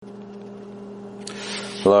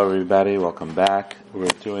Hello everybody, welcome back. We're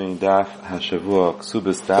doing Daf Hashavua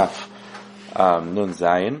Kesubos Daf Nun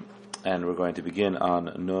Zayin, and we're going to begin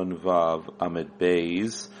on Nun Vav Amid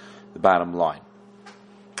Beis, the bottom line.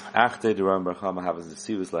 Achte de Ram Bar Chama havas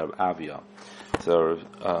Kesubos Rab Avia. So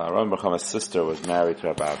Ram Bar Chama's sister was married to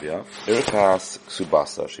Rab Avia. Irchas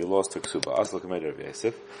Kesubasa, she lost her Kesubas, look at Rav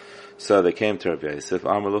Yosef. So they came to Rav Yosef.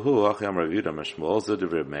 Amar lahu, Achi Amar Rav Yudah Mishmuel, Zud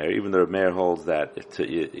Rav Meir. Even though Rav Meir holds that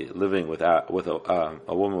living with a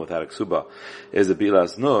woman without a ksuba is a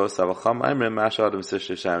bilas nus, Aval Chama Imrim Masha Adam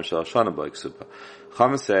Sishah Shem Shel Shana B'Lei Ksuba.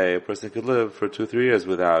 Chama say a person could live for 2-3 years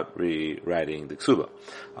without rewriting the ksuba.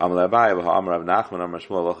 Amar Abai Amar Rav Nachman Amar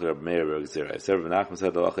Shmuel Achi Rav Meir Gzeira. So Rav Nachman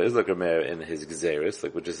said the Achi is like Rav Meir in his Gzeiris,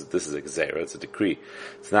 like this is a Gzeira, it's a decree.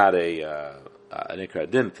 It's not an Ikra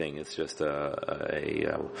Din thing. It's just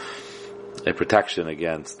a protection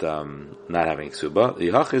against not having ksuba. The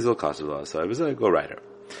hachizul kasula. So I was a go writer.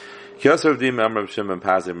 Kiyasar Rabdimi Amar Shimon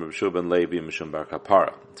Pazim Rabshub ben Levi Mishum Bar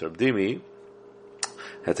Kapara. So Rabdimi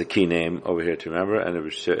has a key name over here to remember, and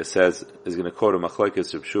it says is going to quote a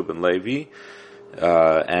machlekes Rabshub ben Levi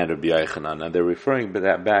and Rabbi Yochanan, and they're referring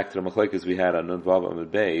back to the machlekes we had on Nun Vav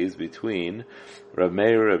Amid Beis between Rav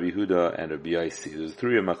Meir, Rabbi Yehuda, and Rabbi Yosi. There's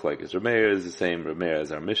three machlekes. Rav Meir is the same Rav Meir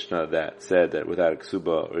as our Mishnah that said that without a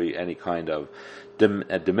ksuba or any kind of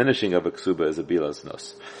diminishing of a ksuba is a bilas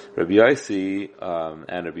nus. Rabbi Yosi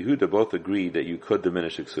and Rabbi Yehuda both agreed that you could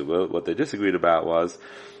diminish a ksuba. What they disagreed about was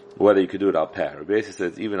whether you could do it al peh. Rabbi Yosi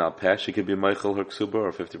says even al peh she could be Michoel her ksuba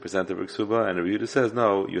or 50% of her ksuba, and Rabbi Yehuda says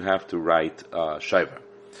no, you have to write shiver.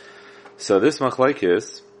 So this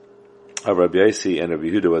machlekes of Rabbi Yosi and Rabbi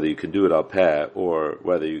Yehuda, whether you can do it al peh or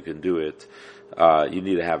whether you can do it, you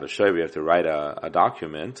need to have a shiver, you have to write a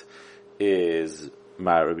document, is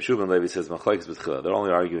Rabbi Shub Levi says machlekes b'tchila. They're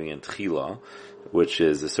only arguing in tchila, which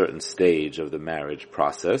is a certain stage of the marriage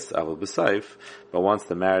process, avol b'saif, but once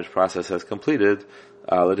the marriage process has completed,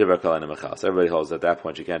 everybody holds at that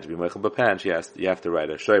point she can't be Michoel b'pan, you have to write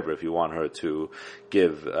a shiver if you want her to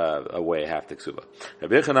give away half the ksuba.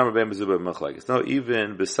 No,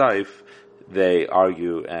 even b'saif, they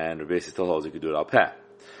argue, and Rabbi Yossi still holds you could do it al peh.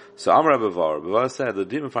 So Amar Rabbi Var said, the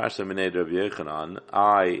Dim Farshah Minei Rabbi Yochanan,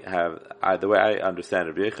 the way I understand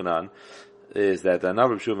Rabbi Yochanan is that there's no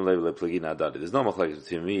machlekes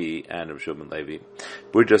between me and Rabbi Shub ben Levi.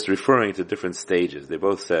 We're just referring to different stages. They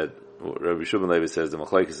both said, Rabbi Shub ben Levi says the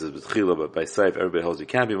machlekes is b'tchila, but by saif everybody holds you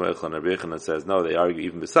can't be Michoel, and Rabbi Yochanan says no, they argue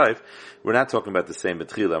even b'saif. We're not talking about the same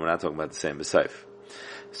b'tchila, we're not talking about the same b'saif.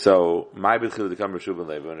 So my b'tchila to come Rabbi Shub ben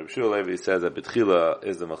Levi, and Rabbi Shub ben Levi says that b'tchila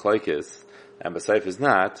is the machlekes and b'saif is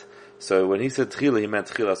not. So when he said tchila, he meant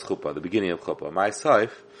tchilas chuppah, the beginning of chuppah. My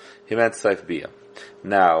saif, he meant saif biyah.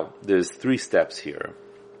 Now, there's 3 steps here.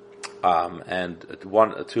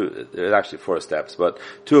 There's actually 4 steps, but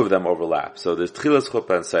 2 of them overlap. So there's tchilas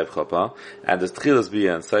chuppah and saif chuppah, and there's tchilas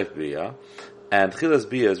biyah and saif biyah, and tchilas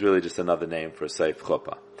biyah is really just another name for saif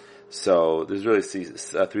chuppah. So there's really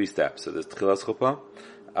 3 steps. So there's tchilas chuppah,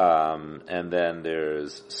 and then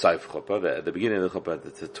there's saif chuppah, the beginning of the chuppah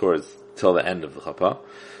till the end of the chuppah.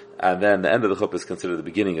 And then the end of the chuppah is considered the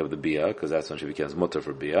beginning of the biyah, because that's when she becomes mutter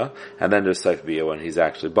for biyah. And then there's saif biyah when he's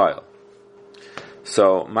actually ba'al.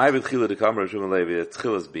 So, my b'tchila de kamar Shub ben Levi,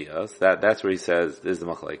 tchilas biyah, that's where he says, is the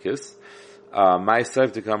machlekes. My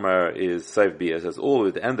saif de kamar is saif biyah, says all the way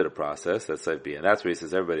at the end of the process, that's saif biyah. And that's where he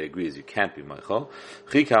says everybody agrees you can't be Michoel.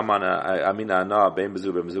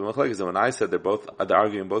 And when I said they're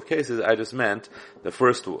arguing in both cases, I just meant the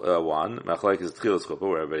first one, machlekes is tchilas chuppah,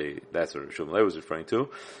 where that's what Shub ben Levi was referring to.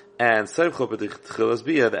 And saif chuppah de tchilas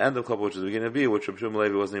biyah, the end of chuppah, which is the beginning of biyah, which Rabbi Shub ben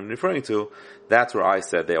Levi wasn't even referring to, that's where I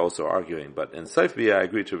said they also are arguing. But in saif biyah, I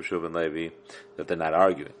agree to Rabbi Shub ben Levi that they're not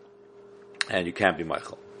arguing. And you can't be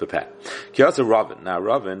Michoel. Kiyasa Ravin. Now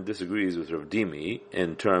Ravin disagrees with Rav Dimi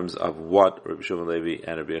in terms of what Rabbi Shub ben Levi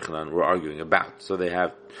and Rabbi Yochanan were arguing about. So this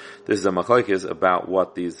is a machlekes about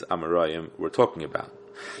what these Amarayim were talking about.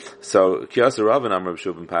 So Kiyasa Ravin Amar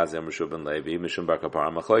Shub ben Pazi Amar Shub ben Levi Mishum Bar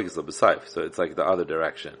Kapara machlekes of b'saif. So it's like the other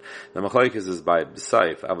direction. The machlekes is by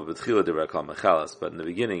b'saif, Ava b'tchila derakal mechalas. But in the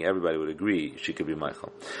beginning, everybody would agree she could be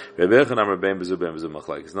Michoel. Rabbi Yochanan Amar ben bezu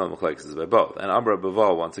machlekes. No, machlekes is by both. And Amar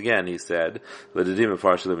Baval once again he said, "L'dedim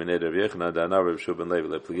farshel minei Rabbi Yochanan da'anav Rabbi Shub ben Levi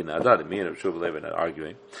leplagina adad." Me and Rabbi Shub ben Levi not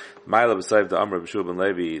arguing. Ma'ila b'saif the Amar Rabbi Shub ben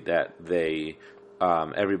Levi that they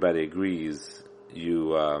everybody agrees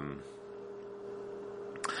you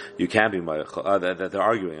can be Michoel, that they're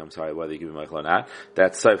arguing, whether you can be Michoel or not.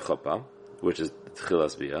 That's saif chuppah, which is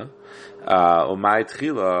tchilas biyah. My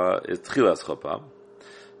tchila is tchilas chuppah.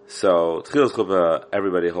 So Tchilas Chuppah,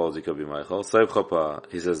 everybody holds he could be Michoel. Saif Chuppah,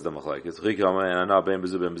 he says the Machlekes. Chiki Omer, and I know Ben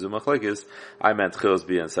Bezu Machlekes. I meant Tchilas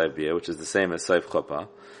Bia and Saif Bia, which is the same as Saif Chuppah,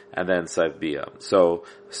 and then Saif Bia. So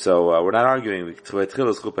we're not arguing. By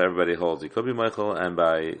Tchilas Chuppah, everybody holds he could be Michoel, and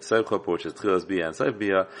by Saif Chuppah, which is Tchilas Bia and Saif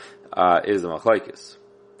Bia, is the Machlekes.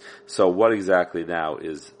 So what exactly now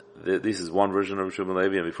is? This is one version of Rabbi Shua ben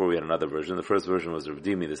Levi, and before we had another version. The first version was Rav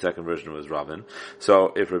Dimi, the second version was Ravin.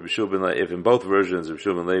 So if if in both versions Rabbi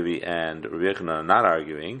Shua ben Levi and Rabbi Yochanan are not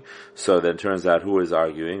arguing, so then turns out who is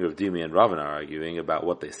arguing? Rav Dimi and Ravin are arguing about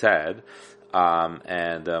what they said, and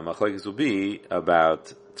Machlekes will be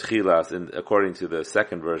about Tchilas, according to the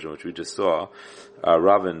second version, which we just saw.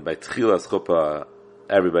 Ravin by Tchilas Chuppah,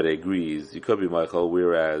 everybody agrees you could be Michoel,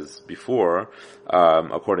 whereas before,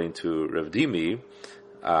 according to Rav Dimi,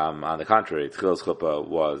 on the contrary, Tchilas Chuppah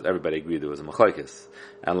was, everybody agreed there was a Machlekes.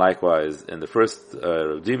 And likewise, in the first,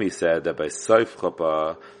 Rav Dimi said that by Saif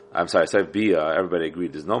Bia, everybody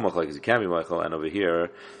agreed there's no Machlekes, you can't be Michoel, and over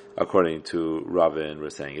here, according to Ravin,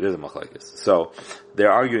 we're saying it is a Machlekes. So,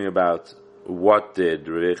 they're arguing about what did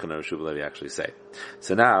Rav Yochanan and Rav Shua ben Levi actually say.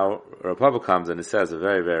 So now, Rav Papa comes and it says a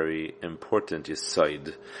very, very important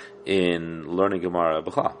yisoid in learning Gemara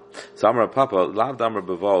B'cha. So Amar Papa, Lav Damar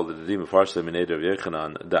B'vol, the Didim Farshim in Eder Rav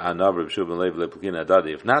Yochanan, the Anav Rav Shua ben Levi Lepukina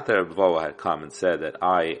Adadi. If not that Rav B'vol had come and said that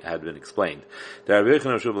I had been explained, that Rav Yochanan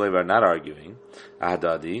and Rav Shua ben Levi are not arguing,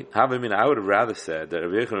 Adadi, I would have rather said that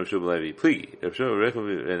Rav Yochanan and Rav Shua ben Levi pligi. Rav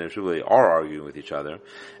Yochanan and Rav Shua ben Levi are arguing with each other,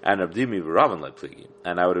 and Rav Dimi v'Ravin le pligi.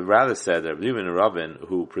 And I would have rather said that Rav Dimi and Ravin,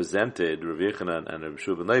 who presented Rav Yochanan and Rav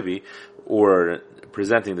Shua ben Levi, or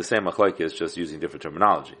presenting the same machlekes, just using different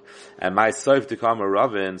terminology. And my Saif to come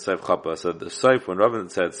Ravin, Saif Chuppah. So the Saif, when Ravin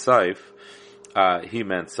said Saif, he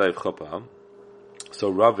meant Saif Chuppah. So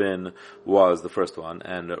Ravin was the first one,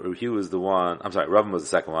 and he was the one, Ravin was the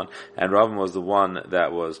second one, and Ravin was the one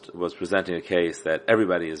that was presenting a case that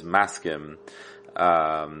everybody is maskim,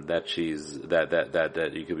 that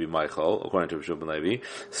you could be Michoel, according to Rav Shua ben Levi.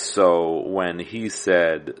 So when he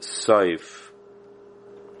said Saif,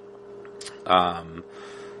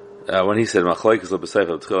 when he said Machlekes l'b'Seif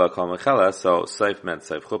l'Tchila kol Mecheles, so Seif meant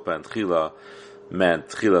Seif Chuppah and Tchila meant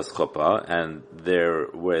Tchilas Chuppah, and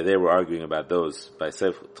where they were arguing about those by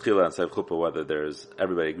Seif Tchila and Seif Chuppah, whether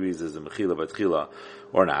everybody agrees there's a Mechila by Tchila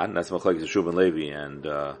or not, and that's Machlekes Shua ben Levi and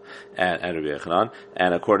Rabbi Yochanan.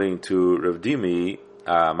 And according to Rav Dimi,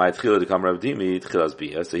 my Tchila to come Rav Dimi, Tchilas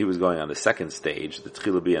Bia, so he was going on the second stage, the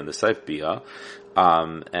Tchila Bia and the Seif Bia.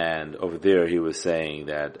 And over there he was saying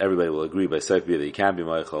that everybody will agree by Saif Bia that he can't be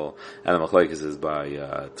Michoel, and the Machlekes is by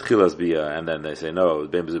Tchilas Bia, and then they say no,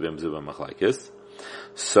 Ben Bezu Machlekes.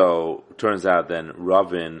 So, turns out then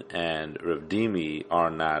Ravin and Rav Dimi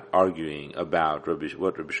are not arguing about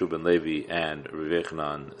what Rabbi Shua ben Levi and Rav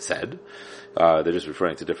Yochanan said. They're just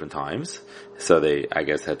referring to different times. So they, I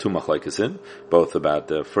guess, had two machlekes in, both about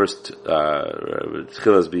the first,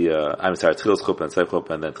 Tchilas Chuppah and Seif Chuppah,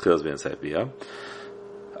 and then Tchilas Bia and Seif Bia.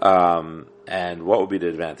 And what would be the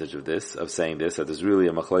advantage of saying this, that there's really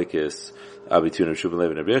a machlekes between Rav Shua ben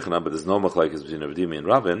Levi and Rav Yochanan, but there's no machlekes between Rav Dimi and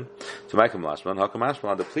Ravin. So Ma'ikam Lashman, Hakam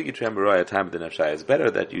Ashman, the pligi tre Amorai time of the Nefshai, it's better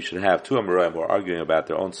that you should have two Amorai who are arguing about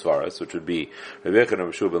their own svaras, which would be Rav Yochanan and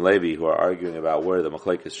Rav Shua ben Levi, who are arguing about where the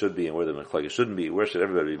machlekes should be and where the machlekes shouldn't be, where should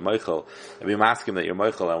everybody be Michoel, and be masking that you're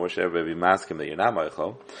Michoel, and where should everybody be masking that you're not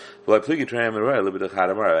Michoel. Well, pligi tre Amorai, a little bit of Chad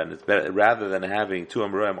Amora, and it's better, rather than having two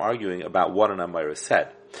Amorai arguing about what an Amora said.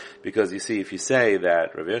 Because you see, if you say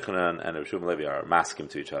that Rav Yochanan and Rav Shua ben Levi are masking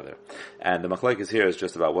to each other, and the machlekes here is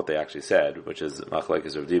just about what they actually said, which is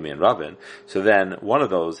machlekes Rav Dimi and Ravin, so then one of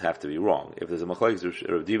those have to be wrong. If there's a machlekes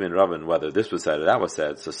Rav Dimi and Ravin, whether this was said or that was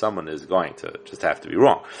said, so someone is going to just have to be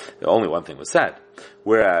wrong. Only one thing was said.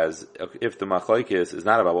 Whereas, if the machlekes is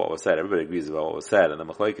not about what was said, everybody agrees about what was said, and the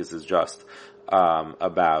machlekes is just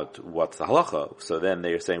about what's the halacha. So then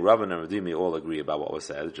they're saying Ravin and Rav Dimi all agree about what was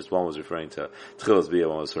said. Just one was referring to Tchilas Bia,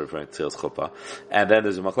 one was referring to Tchilas Chuppah. And then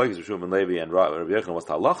there's a machlekes Rav Shua ben Levi and Rav Yochanan, what's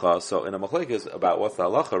the halacha. So in a machlekes about what's the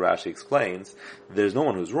halacha, Rashi explains there's no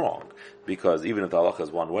one who's wrong. Because even if the halacha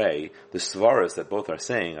is one way, the svaras that both are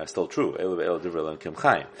saying are still true.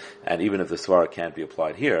 And even if the svara can't be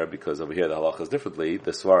applied here, because over here the halacha is differently,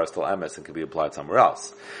 the svara is still emes and can be applied somewhere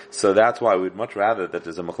else. So that's why we'd much rather that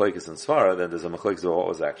there's a machlekes in svara than there's a machlekes about what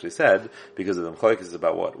was actually said, because if the machlekes is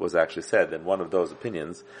about what was actually said, then one of those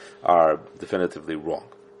opinions are definitively wrong.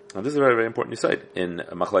 And this is a very, very important insight in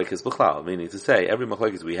machlekes b'chlal, meaning to say every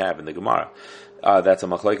machlekes we have in the Gemara, that's a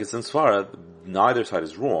machlekes in svara, neither side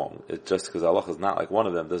is wrong. It's just because Allah is not like one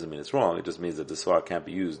of them doesn't mean it's wrong. It just means that the svara can't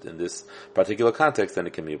be used in this particular context and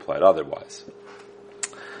it can be applied otherwise.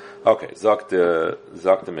 Okay, Zok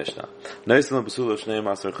the Mishnah.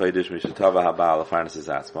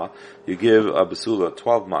 You give a basula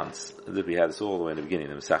 12 months. We had this all the way in the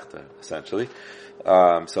beginning of the Masechta, essentially.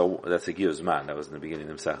 So that's a gives man. That was in the beginning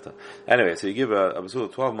of the Masechta. Anyway, so you give a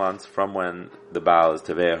basula 12 months from when the Baal is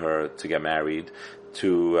teveh her to get married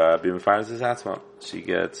to be mefarnes atzma. She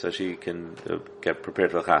can get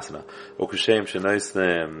prepared for the chasana. Okushem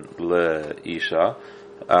shenoislim leisha.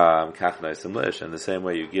 In the same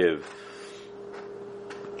way you give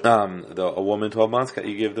a woman 12 months,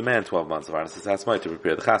 you give the man 12 months of Arnas Tatzmai to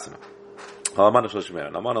prepare the chasana.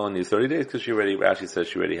 Namana only needs 30 days because Rashi says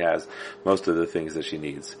she already has most of the things that she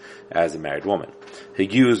needs as a married woman.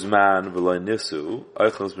 Man nisu.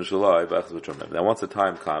 Now once the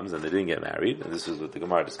time comes and they didn't get married, and this is what the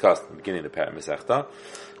Gemara discussed in the beginning of the Masechta,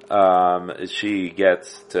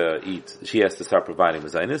 she has to start providing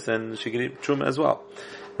mezainis, and she can eat truma as well.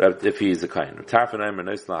 If he's a kain. You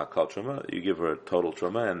give her total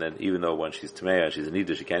truma, and then even though when she's tamei and she's a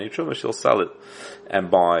nida, she can't eat truma, she'll sell it and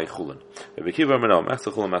buy chulin. You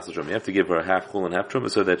have to give her half chulin, half truma,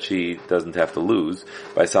 so that she doesn't have to lose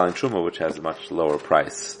by selling truma, which has a much lower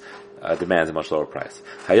price. Demands a much lower price.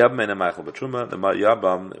 Hayab mena ma'achal b'truma. The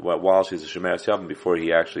yabam, while she's a shemeres yabam, before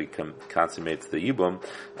he actually consummates the yibum,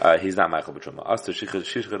 he's not ma'achal b'truma. Aster shish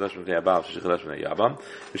chadash b'nei abal, shish chadash b'nei yabam.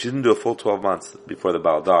 If she didn't do a full 12 months before the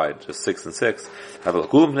Baal died, just 6 and 6, have a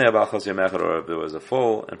kulam b'nei abal chas yamechad, or if there was a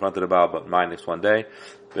full in front of the Baal but minus 1 day,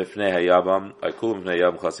 b'nei hayabam, kulam b'nei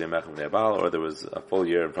yabam chas yamechad b'nei abal, or there was a full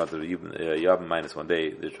year in front of the yabam minus 1 day,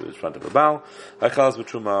 which was in front of the Baal. Hachalas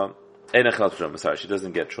b'truma. Sorry, she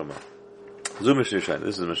doesn't get truma. This is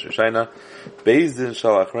Mishnah Shaina. Bezdin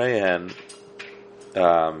shalach reihan.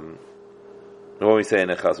 When we say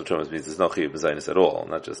nechas with truma, means there's no chiyuv mezainis at all,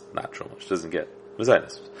 not just not truma. She doesn't get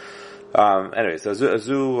mezainis. Anyway, so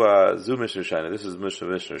zu Mishnah Shaina. This is Mishnah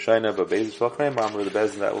Shaina, but Bezdin shalach reihan. Mamre the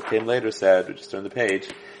Bezdin that came later said, we just turned the page.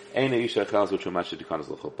 A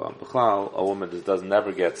woman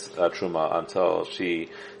never gets truma until she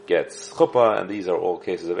gets chuppah, and these are all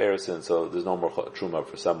cases of erisin, so there's no more truma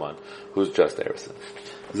for someone who's just erisin.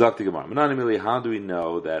 Zakti Gemara. How do we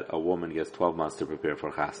know that a woman gets 12 months to prepare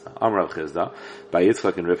for chasna? Amrav Chizda, by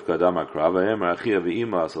Yitzchak and Rivka Damakra, Achia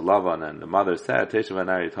v'ima, so Lavan, and the mother said, Teshav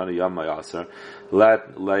anari tani yam yaser.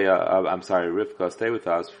 Let Rivka stay with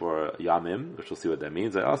us for yamim, which we'll see what that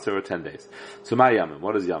means. I asked her 10 days. So my yamim,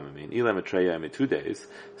 what does yamim mean? Ilam etreya yamim 2 days.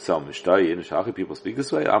 So Mishtayi and Shachi people speak this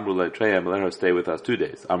way. Amru letreya, let her stay with us 2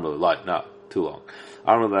 days. Amru light, no, too long.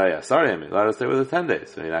 Sorry, let us stay with us 10 days.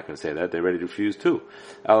 So you're not going to say that. They're ready to refuse too.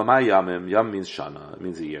 Elamai yamim, yam means shana, it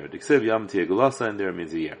means a year. Diksiv yam tiagulasa, and there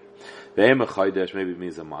means a year. Ve'ema chaydesh, maybe it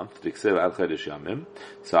means a month. Diksiv ad chaydesh yamim.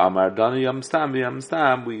 So amar dani yam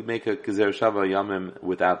stam, we make a gezer shava yamim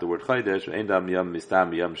without the word chaydesh. Ve'endam yam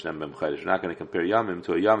mistam yam shnem bem chaydesh. We're not going to compare yamim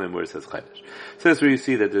to a yamim where it says chaydesh. So that's where you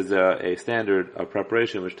see that there's a standard of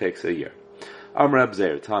preparation which takes a year. Amrab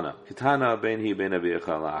Zeir Tana. Kitana ben hi ben aviyacha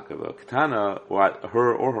la'akava. Kitana,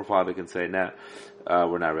 her or her father can say, nah,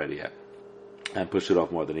 we're not ready yet, and push it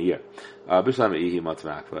off more than a year. Bishlam ihi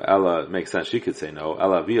matmakva. Ella makes sense. She could say no.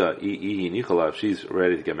 Ella via ihi nichala. If she's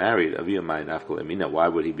ready to get married, avia my nafkal emina. Why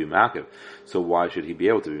would he be makiv? So why should he be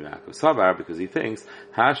able to be makiv? Savar, because he thinks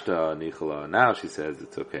hashta nichala. Now she says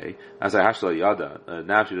it's okay. As I hashta yada.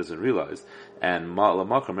 Now she doesn't realize. And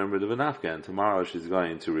Ma'lamach, remember the Benafka, tomorrow she's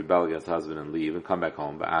going to rebel against her husband and leave and come back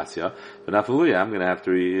home, Ba'asya. Benafaluya, I'm going to have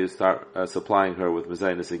to start supplying her with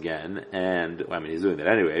Mezainis again, and, he's doing that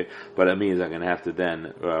anyway, but it means I'm going to have to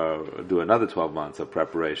then do another 12 months of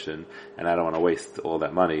preparation, and I don't want to waste all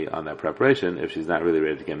that money on that preparation if she's not really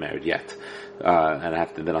ready to get married yet. And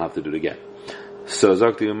then I'll have to do it again. So,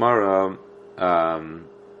 Zokti Gemara,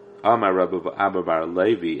 Amar Rabbi Abba Bar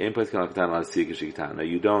Levi, ein place can now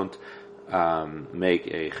you don't make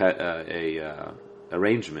a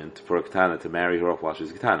arrangement for a ketana to marry her off while she's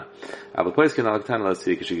a ketana.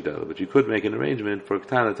 But you could make an arrangement for a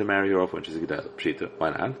ketana to marry her off when she's a gedela. Pshita,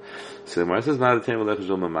 why not? So the Gemara says,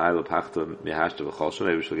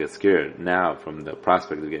 maybe she'll get scared now from the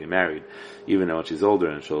prospect of getting married, even though she's older,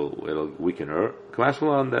 and it'll weaken her.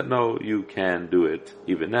 That no, you can do it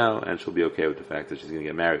even now, and she'll be okay with the fact that she's going to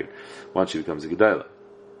get married once she becomes a gedela.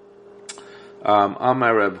 If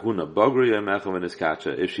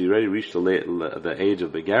she already reached the age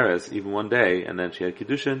of Begares, even one day, and then she had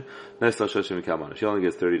Kiddushin, she only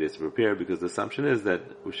gets 30 days to prepare, because the assumption is that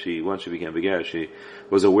once she became Begares, she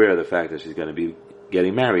was aware of the fact that she's going to be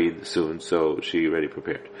getting married soon, so she already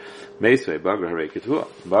prepared. Meisvei, Bagra Hare Ketua.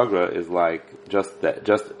 Bagra is like just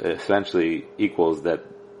essentially equals that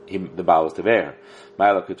the Baal was Teveir.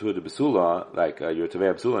 Ma'ala Ketur de Besula, like you're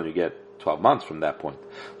Teveir Besula and you get 12 months from that point.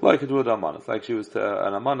 Like Ketur de Amana. It's like she was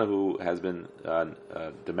an Amana who has been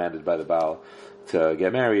demanded by the Baal to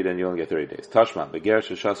get married, and you only get 30 days. Tashma, Begeres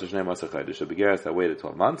Shashas Shnei Masar Chaydish, a Begeres that waited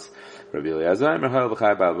 12 months. Rabbi Eliezer, Michoel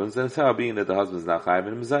v'Chai Balbins, and it's how being that the husband's not Chayv,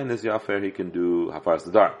 and Mizayin is Yafer, he can do Hafaras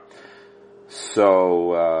Nadar.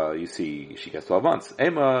 So, you see, she gets 12 months.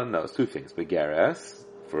 Ema knows two things. Begeres,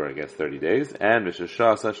 for I guess 30 days, and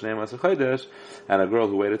Shashas Shnei Masar Chaydish, and a girl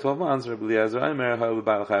who waited 12 months, Rabbi Eliezer, Michoel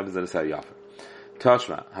v'Chai Balbins, and it's how Yafer.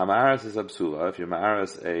 Tashma, Hamaaras is absula. If you're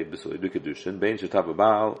Ma'aras a besula, do kedushin. Bein shetav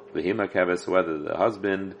baal v'hima keves. Whether the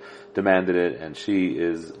husband demanded it and she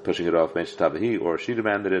is pushing it off, bein shetav he, or she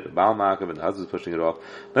demanded it, baal ma'akav and the husband is pushing it off.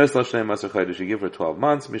 Nice l'shnei masar chaydish. You give her 12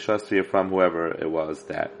 months. Mishas tviyah from whoever it was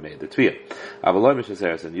that made the tviyah. Avaloi mishas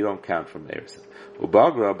erison. You don't count from erison.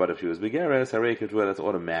 Ubagra, but if she was begeres, harei kedua, that's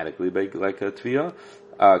automatically like a tviyah.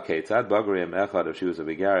 Ketzad Bagriam Echad, if she was a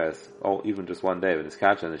Begaris, even just one day, but it's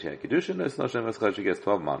Kachan and she had Kedushin, it's not Shem, she gets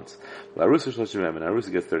 12 months. Larusa Shlashimem, and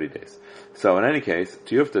Arusa gets 30 days. So in any case,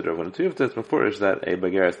 Tiyufta, or when Tiyufta, it's Mefurish that a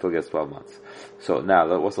Begaris still gets 12 months. So now,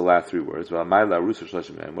 what's the last three words? Well, my Larusa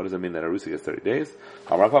Shlashimem, what does it mean that Arusa gets 30 days?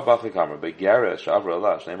 Amrapa Bachikamer, Begaris, Shavra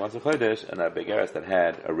Allah, Shnei Matzah Chodesh, and a Begaris that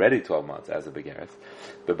had already 12 months as a Begaris,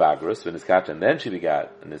 Bebagrus, when it's Kachan, then she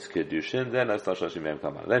begat, and it's Kedushin, then it's Shlashimem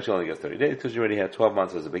Kaman. Then she only gets 30 days, because she already had 12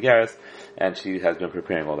 months as a Begaris, and she has been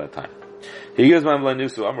preparing all that time. He gives my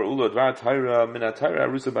Nusu Amr Ulo Dvar Taira Mina Taira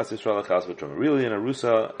Arusa Bas Yisrael Chas V'Truma. Really, in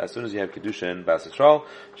Arusa, as soon as you have Kedushin Bas Yisrael,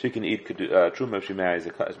 she can eat Truma if she marrying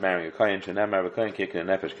a Kayin. She not marry a Kayin, Kekin and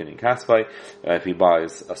Nefesh Kenin Kaspai. If he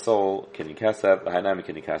buys a soul, Kenin Kasab, Hainami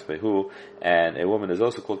Kenin Kaspai Hu, and a woman is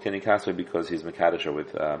also called Kenin Kaspai because he's Mekadisher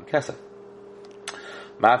with Kesef.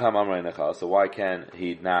 So why can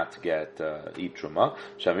he not get eat truma?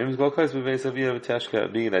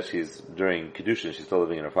 Being that she's during kedushin, she's still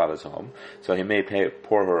living in her father's home, so he may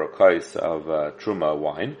pour her a kais of truma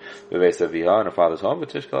wine in her father's home,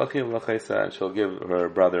 and she'll give her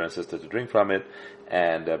brother and sister to drink from it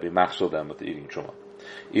and be machshel them with eating truma.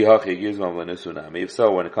 If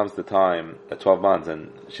so, when it comes to time at 12 months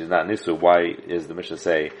and she's not nisu, why is the Mishnah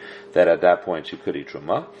say that at that point she could eat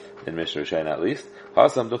truma? In Mishnah Rishayin at least.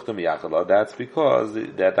 That's because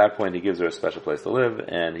at that point he gives her a special place to live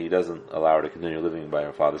and he doesn't allow her to continue living by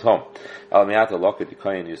her father's home. If a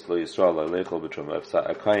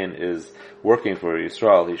Kayin is working for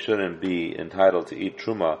Yisrael, he shouldn't be entitled to eat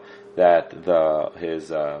truma that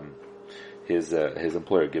his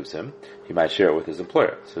employer gives him. He might share it with his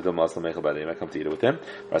employer. So he might come to eat it with him.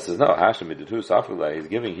 Rav says, no, he's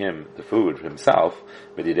giving him the food himself,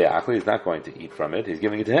 but he's not going to eat from it, he's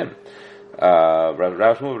giving it to him. The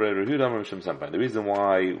reason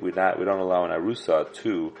why we don't allow an Arusa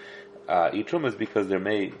to eat truma is because there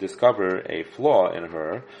may discover a flaw in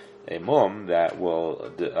her, a mum, that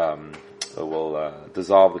will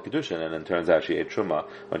dissolve the kedushin, and then turns out she ate truma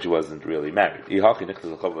when she wasn't really married.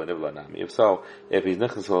 If so, if she's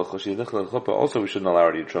nichlas chuppah, also we shouldn't allow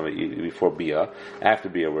her to eat truma before bia. After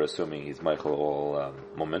bia, we're assuming he's Michoel all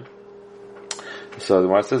woman. So the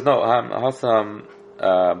Gemara says no. Hasam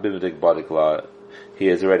biblidik badikla. He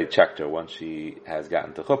has already checked her once she has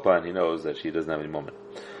gotten to chuppah, and he knows that she doesn't have any moment.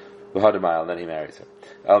 And then he marries her.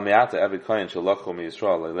 An Eved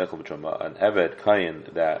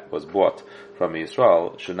Kayin that was bought from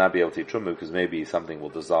Yisrael should not be able to eat truma because maybe something will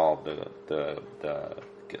dissolve the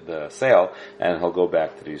sale and he'll go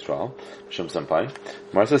back to the Yisrael.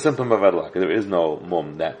 There is no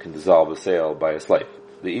mum that can dissolve the sale by a slave.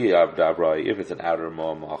 If it's an outer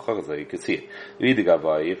mum, you can see it.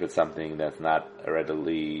 If it's something that's not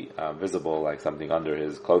readily visible, like something under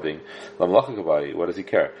his clothing, what does he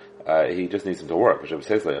care? He just needs him to work. He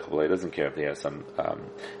doesn't care if he has some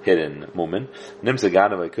hidden mumin.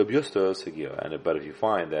 But if you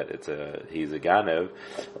find that he's a ganev,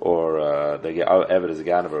 or the Eved is a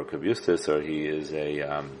ganev or a kubustus, or he is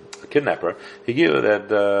a kidnapper, he gives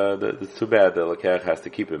that it's too bad the lekech has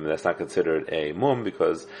to keep him. That's not considered a mum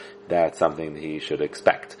because that's something that he should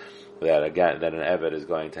expect. That an Eved is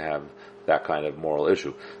going to have that kind of moral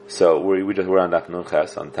issue. So we're on Daf Nun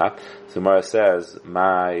Ches on top. So Mara says,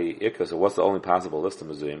 my ikka, so what's the only possible list of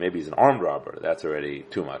Mizuyim? Maybe he's an armed robber. That's already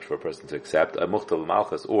too much for a person to accept. A Muchtal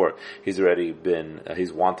Malchus, or he's already been,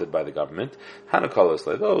 he's wanted by the government. Hanakolos,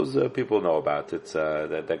 like those people know about it,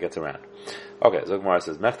 that gets around. Okay, so Gemara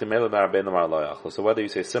says, so whether you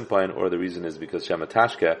say Simpain or the reason is because Shema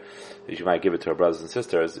Tashka, she might give it to her brothers and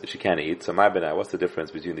sisters, she can't eat. So my benai, what's the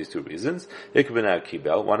difference between these two reasons?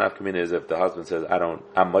 Kibel. One afkamina is if the husband says, I'm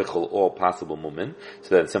Michoel all possible mumin,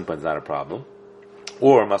 so then Simpain's not a problem.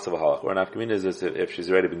 Or Masav Halach, or an Afkamin is if she's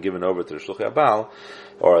already been given over to the Shluchei Abal,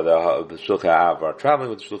 or the Shluchei Av are traveling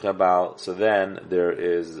with the Shluchei Abal, so then there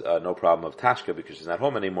is no problem of Tashka because she's not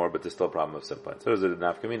home anymore, but there's still a problem of Simpan. So there's an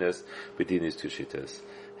Afkamin between these two Shitas.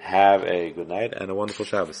 Have a good night and a wonderful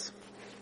Shabbos.